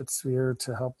not-for-profit sphere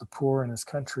to help the poor in his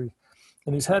country.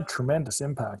 And he's had tremendous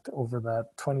impact over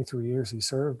that 23 years he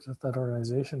served at that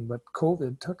organization. But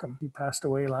COVID took him. He passed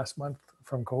away last month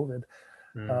from COVID.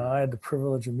 I had the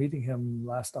privilege of meeting him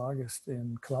last August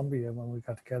in Colombia when we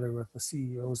got together with the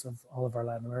CEOs of all of our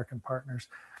Latin American partners.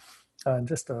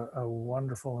 Just a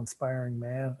wonderful, inspiring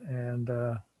man. And,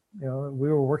 we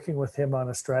were working with him on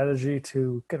a strategy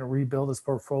to kind of rebuild his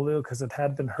portfolio because it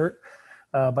had been hurt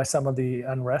by some of the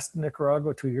unrest in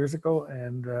Nicaragua 2 years ago.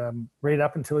 And right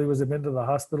up until he was admitted to the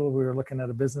hospital, we were looking at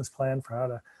a business plan for how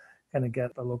to kind of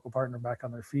get the local partner back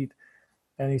on their feet.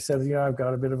 And he said, I've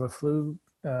got a bit of a flu.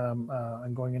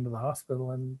 I'm going into the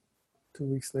hospital. And 2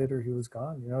 weeks later, he was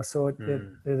gone. So it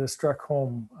has struck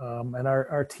home. And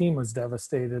our team was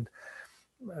devastated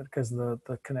because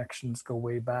the connections go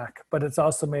way back. But it's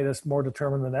also made us more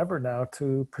determined than ever now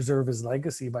to preserve his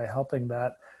legacy by helping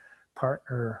that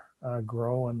partner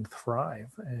grow and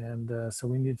thrive. And so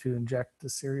we need to inject a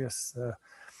serious,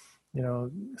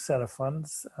 set of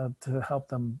funds to help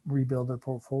them rebuild their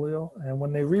portfolio. And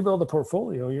when they rebuild the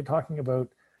portfolio, you're talking about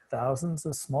thousands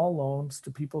of small loans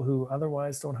to people who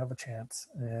otherwise don't have a chance.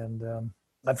 And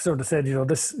I've sort of said,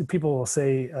 this, people will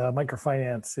say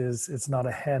microfinance it's not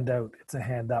a handout, it's a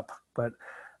hand up. But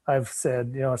I've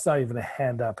said, it's not even a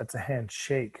hand up, it's a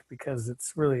handshake, because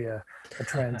it's really a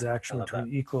transaction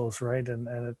between equals, right?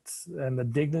 And the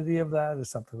dignity of that is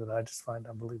something that I just find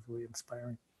unbelievably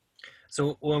inspiring.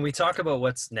 So when we talk about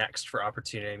what's next for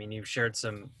Opportunity, you've shared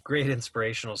some great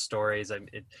inspirational stories.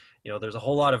 There's a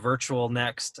whole lot of virtual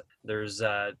next. There's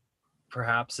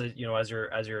perhaps, as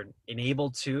you're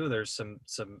enabled to, there's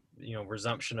some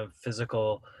resumption of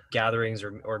physical gatherings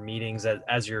or meetings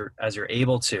as you're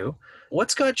able to.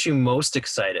 What's got you most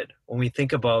excited when we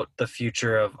think about the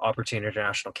future of Opportunity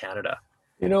International Canada?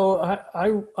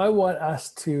 I want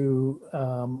us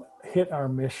to hit our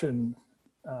mission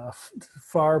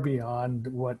far beyond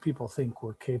what people think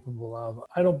we're capable of.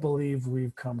 I don't believe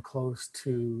we've come close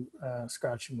to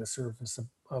scratching the surface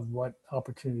of what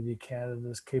Opportunity Canada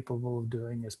is capable of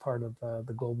doing as part of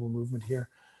the global movement here.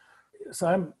 So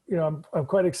I'm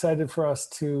quite excited for us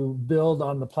to build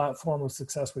on the platform of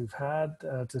success we've had,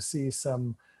 to see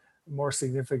some more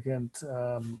significant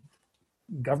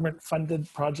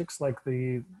government-funded projects like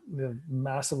the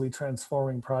massively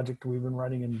transforming project we've been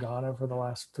running in Ghana for the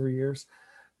last 3 years.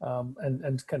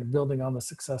 And kind of building on the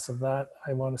success of that.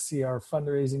 I want to see our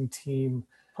fundraising team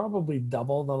probably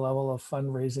double the level of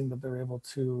fundraising that they're able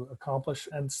to accomplish.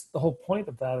 And the whole point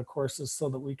of that, of course, is so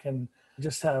that we can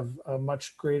just have a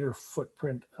much greater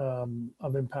footprint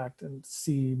of impact and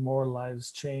see more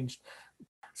lives changed.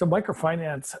 So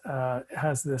microfinance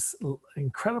has this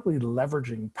incredibly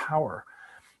leveraging power.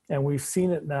 And we've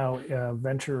seen it now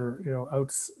venture,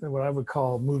 out what I would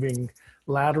call moving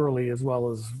laterally as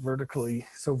well as vertically.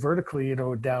 So vertically,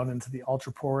 down into the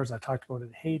ultra poor, as I talked about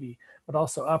in Haiti, but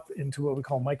also up into what we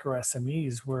call micro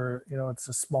SMEs, where it's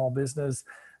a small business,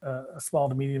 a small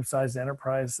to medium sized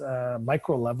enterprise,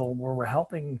 micro level, where we're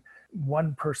helping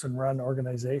one person run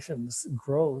organizations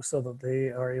grow so that they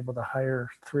are able to hire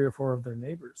 3 or 4 of their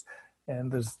neighbors.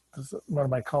 And there's one of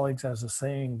my colleagues has a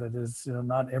saying that is,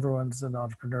 not everyone's an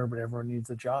entrepreneur, but everyone needs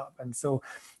a job. And so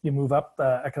you move up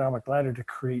the economic ladder to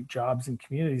create jobs in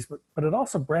communities, but it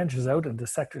also branches out into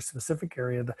sector specific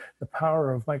area. The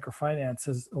power of microfinance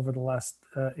has, over the last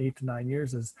 8 to 9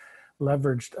 years, has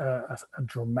leveraged a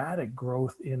dramatic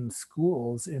growth in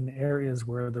schools in areas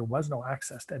where there was no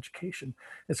access to education.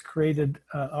 It's created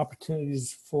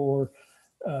opportunities for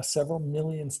several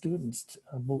million students,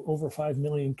 over 5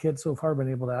 million kids so far been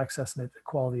able to access a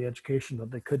quality education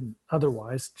that they couldn't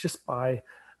otherwise, just by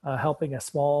helping a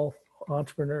small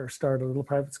entrepreneur start a little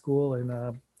private school in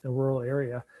a rural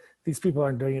area. These people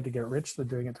aren't doing it to get rich, they're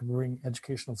doing it to bring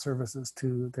educational services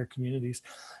to their communities.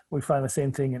 We find the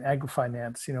same thing in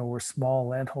agrifinance, where small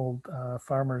landhold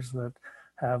farmers that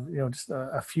have just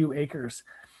a few acres,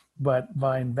 but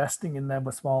by investing in them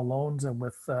with small loans and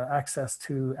with access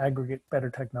to aggregate better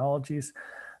technologies,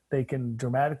 they can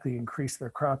dramatically increase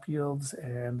their crop yields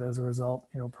and as a result,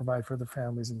 provide for their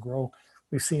families and grow.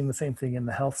 We've seen the same thing in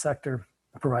the health sector,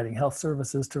 providing health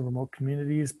services to remote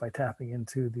communities by tapping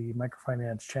into the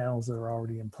microfinance channels that are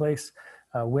already in place.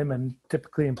 Women,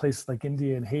 typically in places like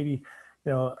India and Haiti,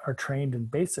 are trained in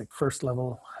basic first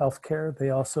level healthcare. They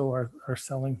also are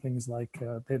selling things like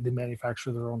they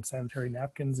manufacture their own sanitary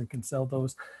napkins and can sell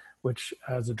those, which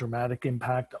has a dramatic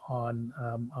impact on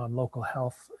local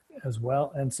health as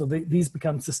well. And so these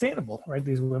become sustainable, right?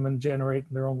 These women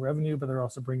generate their own revenue, but they're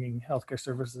also bringing healthcare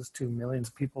services to millions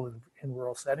of people in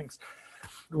rural settings.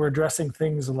 We're addressing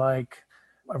things like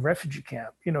a refugee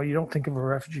camp. You don't think of a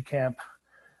refugee camp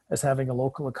as having a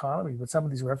local economy, but some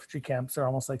of these refugee camps are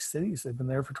almost like cities. They've been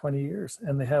there for 20 years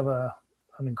and they have an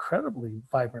incredibly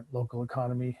vibrant local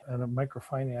economy, and a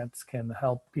microfinance can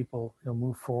help people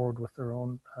move forward with their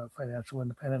own financial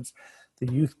independence.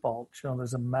 The youth bulge,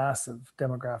 there's a massive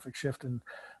demographic shift in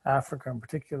Africa in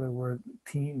particular, where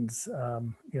teens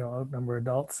outnumber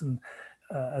adults, and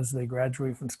as they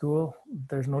graduate from school,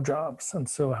 there's no jobs. And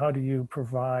so how do you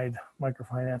provide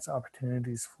microfinance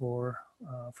opportunities for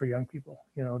young people,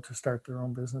 to start their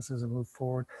own businesses and move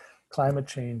forward? Climate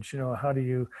change, how do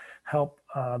you help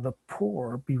the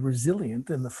poor be resilient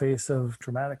in the face of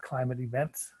dramatic climate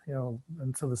events?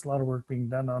 And so there's a lot of work being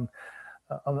done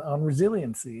on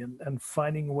resiliency and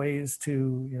finding ways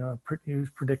to, use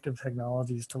predictive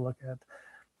technologies to look at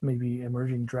maybe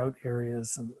emerging drought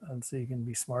areas, and so you can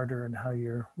be smarter in how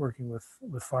you're working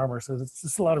with farmers. So it's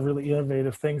just a lot of really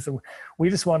innovative things, and we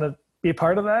just want to be a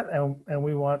part of that, and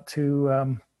we want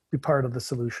to be part of the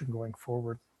solution going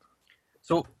forward.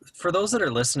 So for those that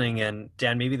are listening, and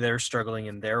Dan, maybe they're struggling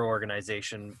in their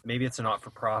organization, maybe it's a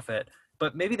not-for-profit,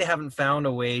 but maybe they haven't found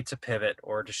a way to pivot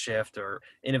or to shift, or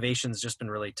innovation's just been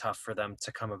really tough for them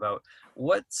to come about.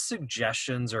 What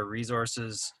suggestions or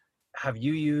resources have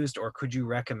you used, or could you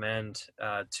recommend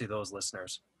to those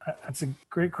listeners? That's a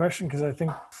great question, because I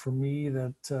think for me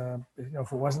that,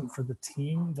 if it wasn't for the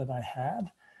team that I had,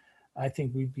 I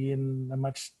think we'd be in a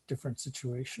much different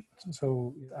situation.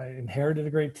 So I inherited a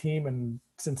great team, and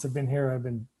since I've been here, I've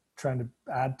been trying to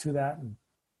add to that and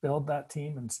build that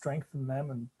team and strengthen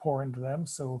them and pour into them.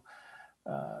 So,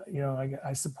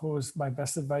 I suppose my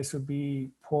best advice would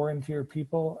be pour into your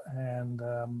people, and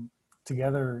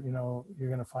together, you're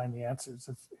going to find the answers.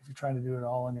 If you're trying to do it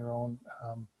all on your own,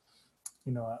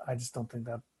 I just don't think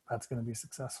that that's going to be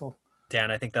successful. Dan,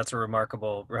 I think that's a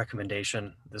remarkable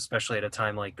recommendation, especially at a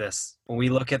time like this. When we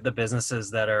look at the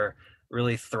businesses that are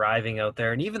really thriving out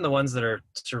there, and even the ones that are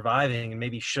surviving and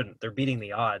maybe shouldn't, they're beating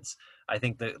the odds. I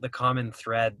think the common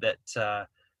thread that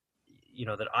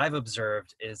that I've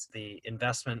observed is the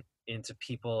investment into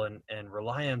people and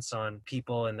reliance on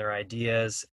people and their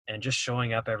ideas, and just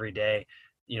showing up every day,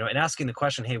 and asking the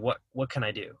question, hey, what can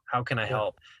I do? How can I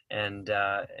help? And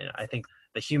I think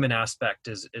the human aspect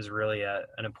is really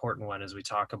an important one as we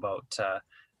talk about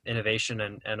innovation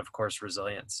and of course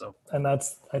resilience. So, and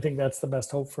I think that's the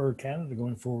best hope for Canada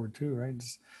going forward too, right?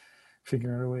 Just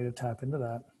figuring out a way to tap into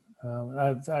that.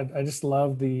 I just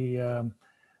love the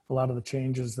a lot of the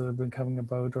changes that have been coming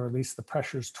about, or at least the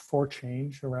pressures for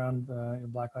change around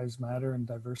Black Lives Matter and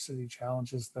diversity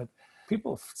challenges, that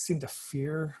people seem to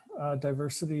fear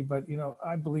diversity. But,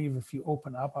 I believe if you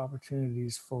open up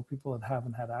opportunities for people that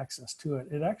haven't had access to it,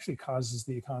 it actually causes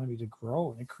the economy to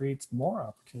grow, and it creates more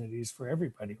opportunities for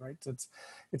everybody, right?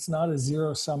 It's not a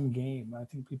zero-sum game. I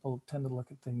think people tend to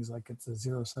look at things like it's a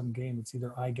zero-sum game. It's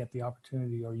either I get the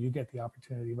opportunity or you get the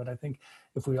opportunity. But I think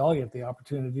if we all get the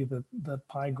opportunity, the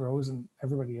pie grows and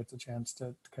everybody gets a chance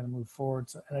to kind of move forward.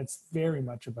 So, and it's very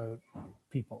much about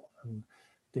people and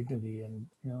dignity and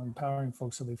empowering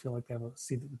folks so they feel like they have a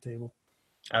seat at the table.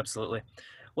 Absolutely.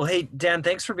 Well, hey, Dan,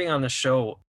 thanks for being on the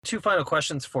show. 2 final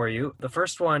questions for you. The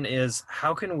first one is,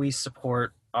 how can we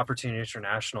support Opportunity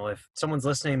International? If someone's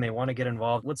listening, they want to get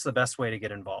involved, what's the best way to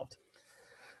get involved?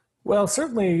 Well,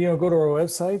 certainly, go to our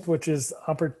website, which is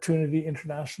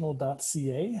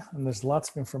opportunityinternational.ca, and there's lots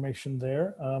of information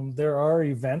there. There are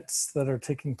events that are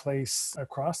taking place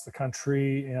across the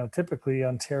country, typically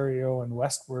Ontario and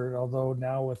westward, although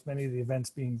now with many of the events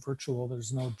being virtual,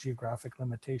 there's no geographic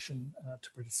limitation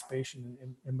to participation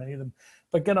in many of them.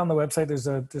 But get on the website, there's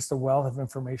just a wealth of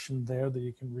information there that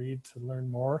you can read to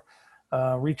learn more.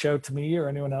 Reach out to me or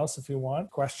anyone else if you want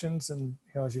questions, and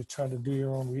as you try to do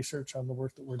your own research on the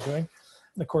work that we're doing.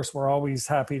 And of course, we're always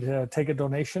happy to take a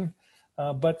donation,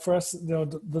 but for us,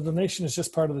 the donation is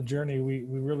just part of the journey. We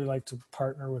really like to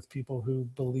partner with people who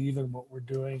believe in what we're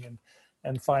doing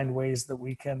and find ways that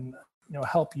we can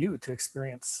help you to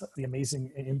experience the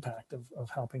amazing impact of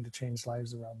helping to change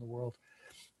lives around the world.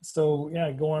 So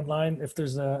go online if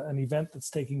there's an event that's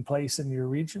taking place in your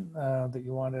region that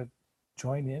you want to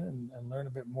join in and learn a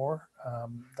bit more.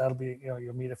 That'll be,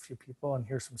 you'll meet a few people and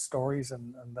hear some stories,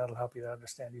 and that'll help you to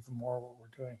understand even more what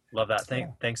we're doing. Love that.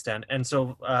 Thanks, Dan. And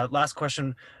so last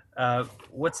question,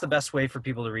 what's the best way for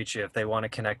people to reach you if they want to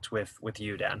connect with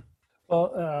you, Dan?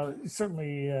 Well,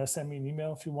 certainly send me an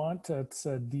email if you want. It's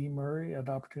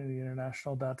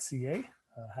dmurray@opportunityinternational.ca.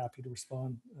 Happy to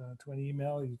respond to an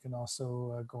email. You can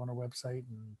also go on our website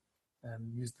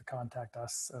and use the contact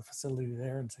us facility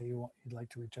there and say you'd like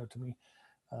to reach out to me.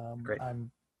 Great.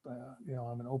 I'm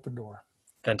an open door.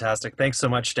 Fantastic. Thanks so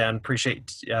much, Dan.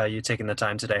 Appreciate you taking the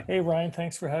time today. Hey, Ryan,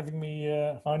 thanks for having me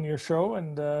on your show.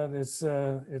 And it's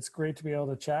great to be able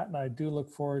to chat. And I do look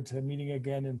forward to meeting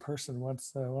again in person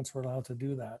once we're allowed to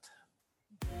do that.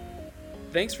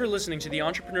 Thanks for listening to the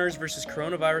Entrepreneurs vs.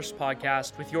 Coronavirus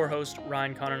podcast with your host,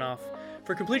 Ryan Kononoff.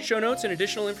 For complete show notes and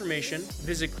additional information,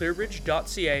 visit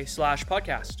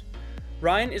clearbridge.ca/podcast.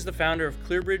 Ryan is the founder of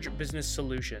ClearBridge Business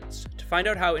Solutions. To find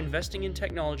out how investing in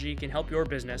technology can help your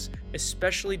business,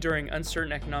 especially during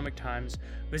uncertain economic times,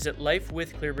 visit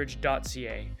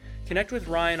lifewithclearbridge.ca. Connect with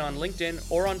Ryan on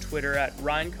LinkedIn or on Twitter at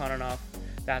Ryan Kononoff.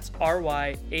 That's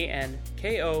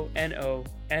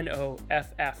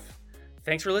RyanKononoff.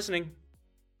 Thanks for listening.